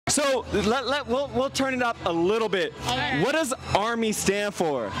So we'll turn it up a little bit. Right. What does ARMY stand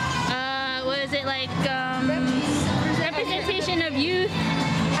for? What is it like? Representation of youth.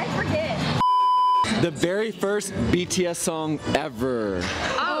 I forget. The very first BTS song ever.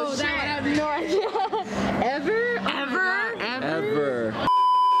 Oh, that one I have no idea. Ever.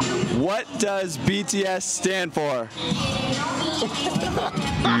 What does BTS stand for?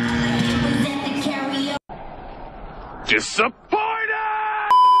 Disappointed!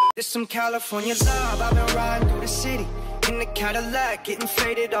 This some California love. I've been riding through the city in the Cadillac, getting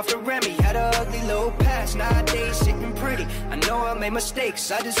faded off the Remy. Had a ugly little past, nowadays sitting pretty. I know I made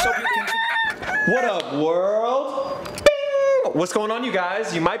mistakes, I just hope you can. What up, world? What's going on, you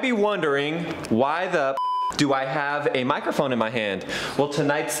guys? You might be wondering, why the do I have a microphone in my hand? Well,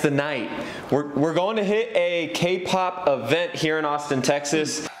 tonight's the night. We're going to hit a K-pop event here in Austin,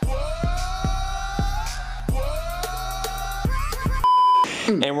 Texas.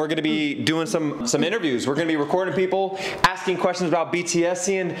 And we're gonna be doing some interviews. We're gonna be recording people, asking questions about BTS,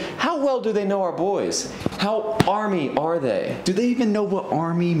 seeing how well do they know our boys? How ARMY are they? Do they even know what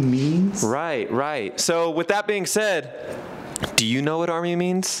ARMY means? Right. So with that being said, do you know what ARMY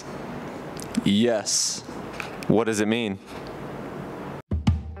means? Yes. What does it mean?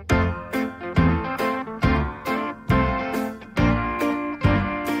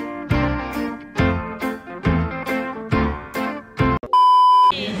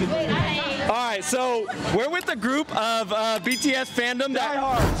 So we're with a group of BTS fandom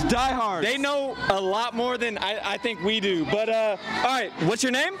that Die hard. They know a lot more than I think we do. But all right, what's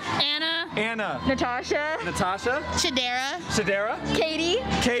your name? Anna. Natasha. Shadera.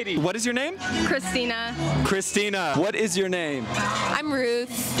 Katie. What is your name? Christina. What is your name? I'm Ruth.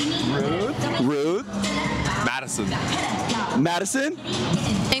 Ruth. Madison.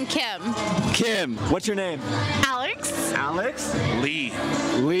 And Kim. What's your name? Alex. Lee.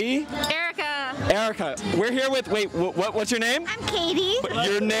 Erica. We're here with, what's your name? I'm Katie.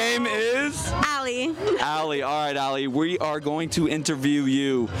 Your name is? Allie. Allie. All right, Allie. We are going to interview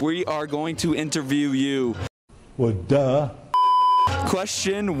you. Well, duh.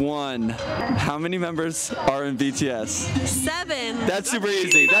 Question 1. How many members are in BTS? 7. That's super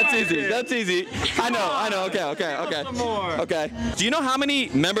easy. That's easy. I know. Okay. Do you know how many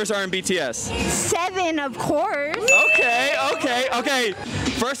members are in BTS? 7, of course. Okay.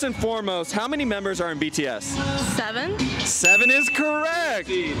 First and foremost, how many members are in BTS? 7. 7 is correct.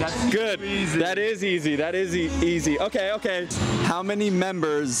 That's good. That is easy. Okay. How many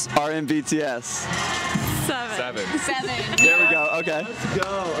members are in BTS? 7. There we go. Okay. Let's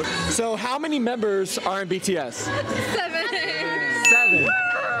go. So how many members are in BTS? 7.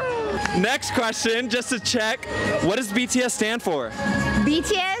 Next question, just to check, what does BTS stand for?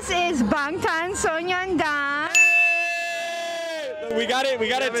 BTS is Bangtan. We got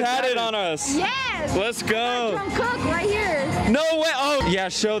it tatted on us. Yes. Let's go. Cook right here. No way. Oh, yeah,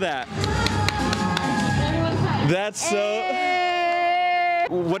 show that. That's so...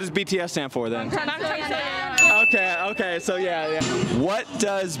 What does BTS stand for then? Okay, so yeah. What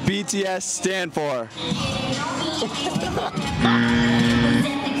does BTS stand for?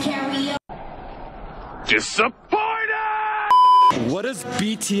 Disappointed! What does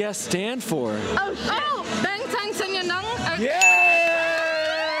BTS stand for? Bangtan.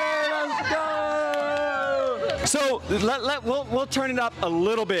 Yeah! Let's go! So we'll turn it up a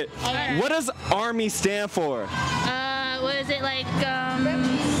little bit. Right. What does ARMY stand for? What is it like?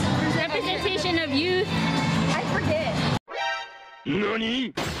 Representation of youth. I forget.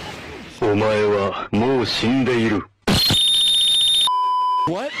 NANI?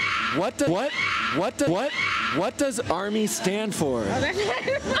 What does ARMY stand for? Oh no,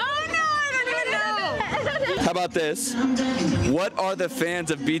 I don't even know. How about this? What are the fans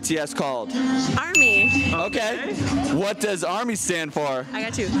of BTS called? ARMY. Okay. What does ARMY stand for? I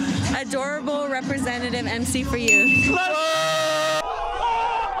got you. Adorable representative MC for youth.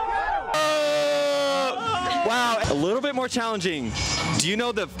 Wow, a little bit more challenging. Do you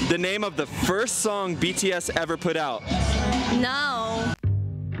know the name of the first song BTS ever put out? No.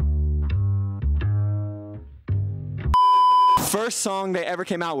 First song they ever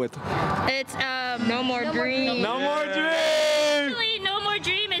came out with? It's No More Dream. No More Dream! Actually, No More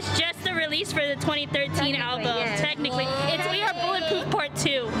Dream is just the release for the 2013 album. yes. Technically. It's We Are Bulletproof Part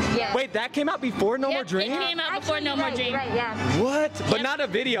 2. Yeah. Wait, that came out before No More Dream? It came out before No More Dream. Right, yeah. What? But not a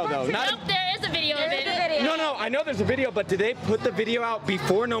video though. Nope, there is a video of it. No, I know there's a video, but did they put the video out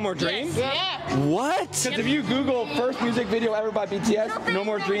before No More Dream? Yes. Yeah. What? Because if you Google first music video ever by BTS, No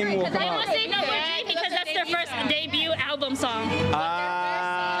More Dream will come They will up. say No More Dream because that's their first debut album song.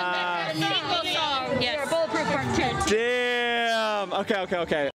 Ah. Single song. Yes. Bulletproof Part 2. Damn.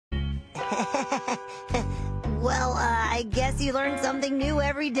 Okay. Well, I guess you learn something new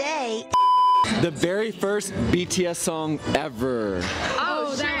every day. The very first BTS song ever.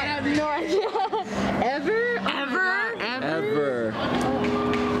 Oh, that one I have no idea. Ever?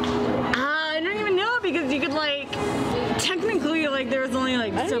 I don't even know because you could like, technically like there was only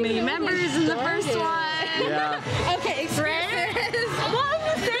like so many members in the first one. Yeah. Okay, expresses. Well, I'm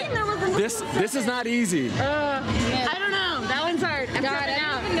just saying there was a This is not easy. I don't know. That one's hard. I'm tripping out. I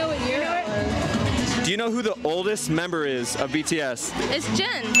don't even know what year it was. Do you know who the oldest member is of BTS? It's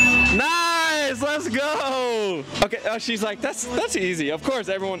Jen. Nice, let's go. Okay, she's like, that's easy. Of course,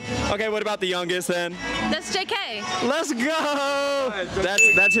 everyone. Okay, what about the youngest then? That's JK. Let's go.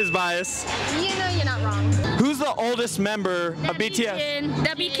 That's his bias. You know you're not wrong. Who's the oldest member of BTS?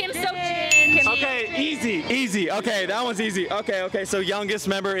 That'd be Kim Seokjin. Okay, easy. Okay, that one's easy. Okay, so youngest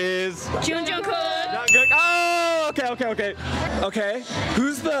member is Jungkook. Oh, okay.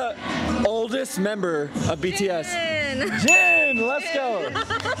 Who's the oldest member of BTS? Jin, let's go.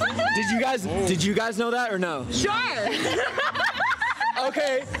 Did you guys know that or no? Sure.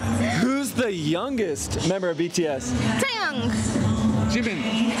 Okay, who's the youngest member of BTS? Taeyang. Jimin.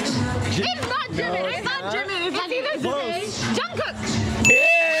 It's not Jimin. It's not Jimin. It's either Close. Jungkook.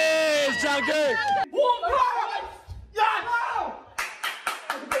 Yes, Jungkook.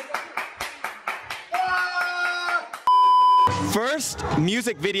 First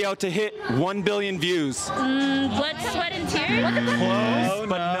music video to hit 1 billion views. Blood, Sweat, and Tears. Close,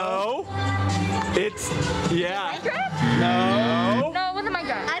 but no. It's, yeah. No, it wasn't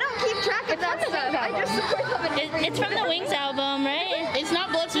Minecraft. I don't keep track of that stuff. I just It's from the Wings album, right? It's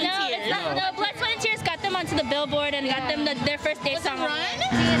not Blood, Sweat, and No, Tears. it's not. No, Blood, Sweat, and Tears got them onto the Billboard and got them their first day song. No.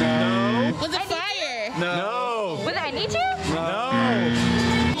 Was it Fire? No. Was it I Need You? No.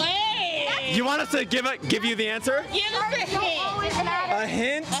 Wait. You want us to give you the answer? Give us a hint. A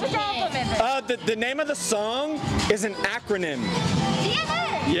hint? The name of the song is an acronym.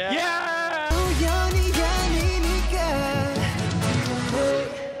 Yeah.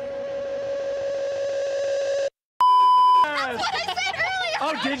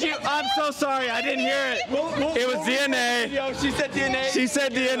 Oh, did you? I'm so sorry. I didn't hear it. It was DNA. She said DNA. She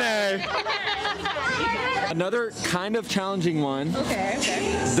said DNA. Another kind of challenging one. Okay.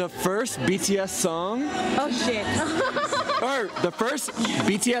 The first BTS song. Oh shit. Or the first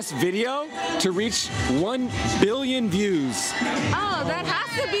BTS video to reach 1 billion views. Oh, that has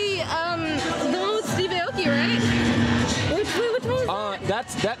to be the one with Steve Aoki, right? Which one was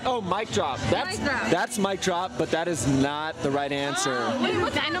that? Oh, mic drop. That's mic drop, but that is not the right answer. Wait,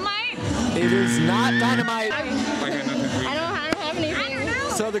 what's Dynamite? It is not Dynamite. I don't have anything. I don't know.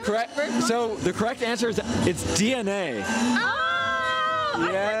 So the correct answer is it's DNA. Oh!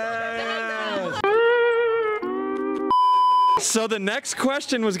 Yeah. So the next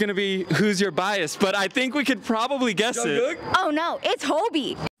question was gonna be who's your bias, but I think we could probably guess it. Oh no, it's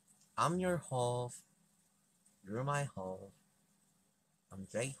Hobie. I'm your Hope. You're my Hope. I'm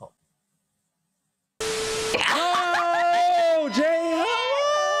J-Hope. Oh,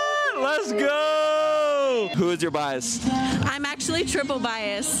 J-Hope! Let's go! Who is your bias? I'm actually triple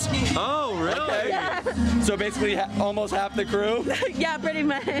biased. Oh, really? Yeah. So basically almost half the crew? Yeah, pretty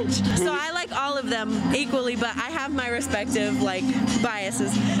much. So I like all of them equally, but I have my respective like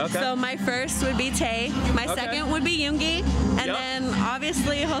biases. Okay. So my first would be Tae, my second would be Yoongi, and then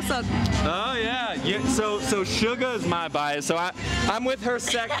obviously Hoseok. Oh yeah. So Suga is my bias. So I'm with her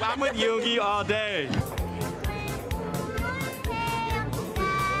second. I'm with Yoongi all day.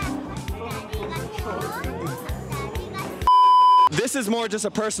 This is more just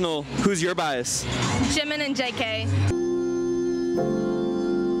a personal. Who's your bias? Jimin and JK.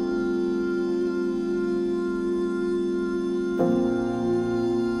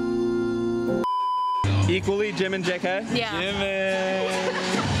 Equally, Jim and JK? Yeah. Jimin.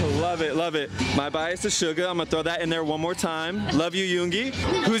 Love it. My bias is Suga. I'm gonna throw that in there one more time. Love you, Yoongi.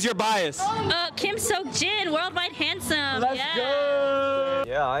 Who's your bias? Kim Seokjin, Worldwide Handsome. Let's go.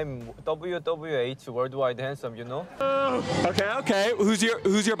 Yeah, I'm WWH, Worldwide Handsome, you know? Okay. Who's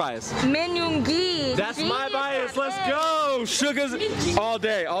your bias? Min Yoongi. That's my bias. Let's go. Suga's all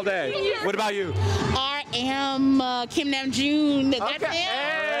day. What about you? I am Kim Namjoon. That's Okay.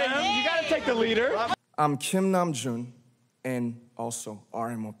 Hey, you gotta take the leader. I'm Kim Namjoon, and also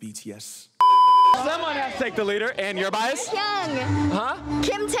RM of BTS. Someone has to take the leader. And your bias? Taehyung. Huh?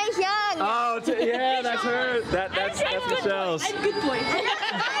 Kim Taehyung. Oh, yeah, that's her. That's Michelle's. Good point.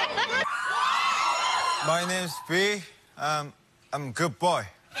 My name's B. I'm good boy.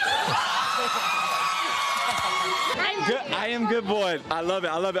 I am good boy. I love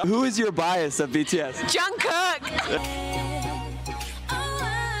it. Who is your bias of BTS? Jungkook.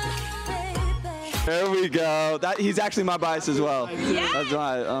 There we go. He's actually my bias as well. Yeah. That's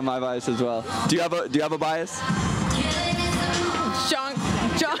my bias as well. Do you have a bias? John.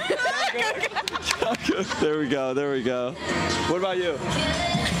 There we go. There we go. What about you?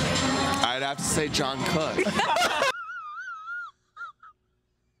 I'd have to say John Cook.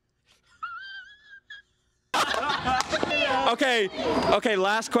 Okay,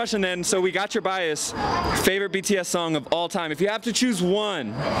 last question then. So we got your bias. Favorite BTS song of all time. If you have to choose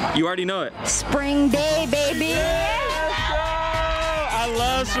one, you already know it. Spring Day, baby. I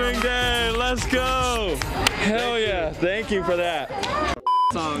love Spring Day. Let's go. Hell yeah. Thank you for that.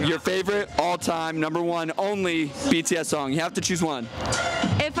 Your favorite all-time, #1 only BTS song. You have to choose one.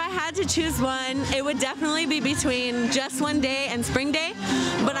 If I had to choose one, it would definitely be between Just One Day and Spring Day,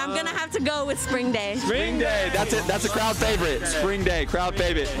 but I'm gonna have to go with Spring Day. Spring Day, that's it. That's a crowd favorite. Spring Day, crowd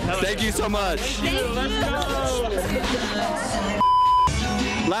favorite. Thank you so much. Thank you.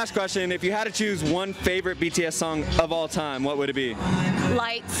 Last question, if you had to choose one favorite BTS song of all time, what would it be?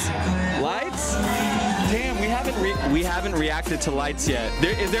 Lights. Lights? Damn, we haven't reacted to Lights yet.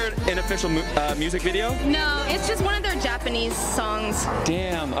 Is there an official music video? No, it's just one of their Japanese songs.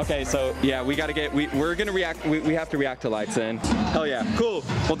 Damn. Okay, so yeah, we're gonna react. We have to react to Lights then. Hell yeah. Cool.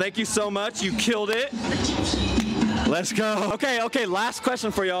 Well, thank you so much. You killed it. Let's go. Okay, last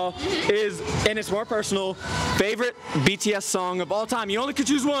question for y'all is, and it's more personal, favorite BTS song of all time. You only could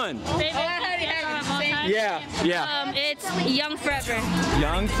choose one. Favorite song of all time? Yeah. It's Young Forever.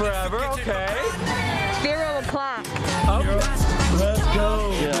 Young Forever, okay. 0 o'clock. Oh, let's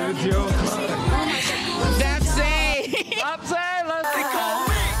go. Yeah. It's 0 o'clock. That's it. Let's go.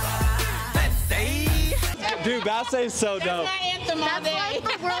 Dude, Basse is so dope. That's like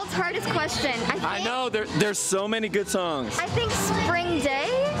the world's hardest question. I know, there's so many good songs. I think Spring Day.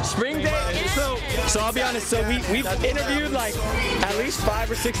 Spring Day. So I'll be honest. So we've interviewed like at least 5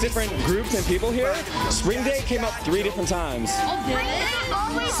 or 6 different groups and people here. Spring Day came up 3 different times. Spring Day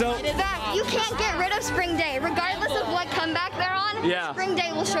always back. You can't get rid of Spring Day, regardless of what comeback they're on. Yeah. Spring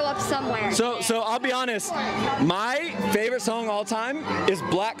Day will show up somewhere. So I'll be honest. My favorite song of all time is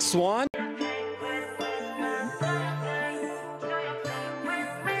Black Swan.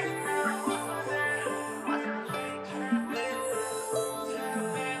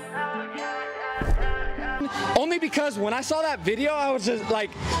 Only because when I saw that video, I was just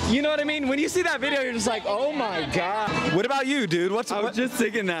like, you know what I mean? When you see that video, you're just like, oh my God. What about you, dude? I was just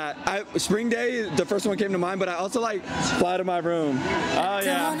thinking that. Spring Day, the first one came to mind, but I also like Fly to My Room. Oh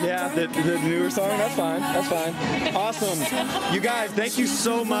yeah, the newer song, that's fine. Awesome. You guys, thank you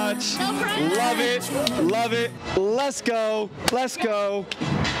so much. Love it. Let's go.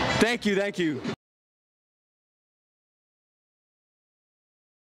 Thank you.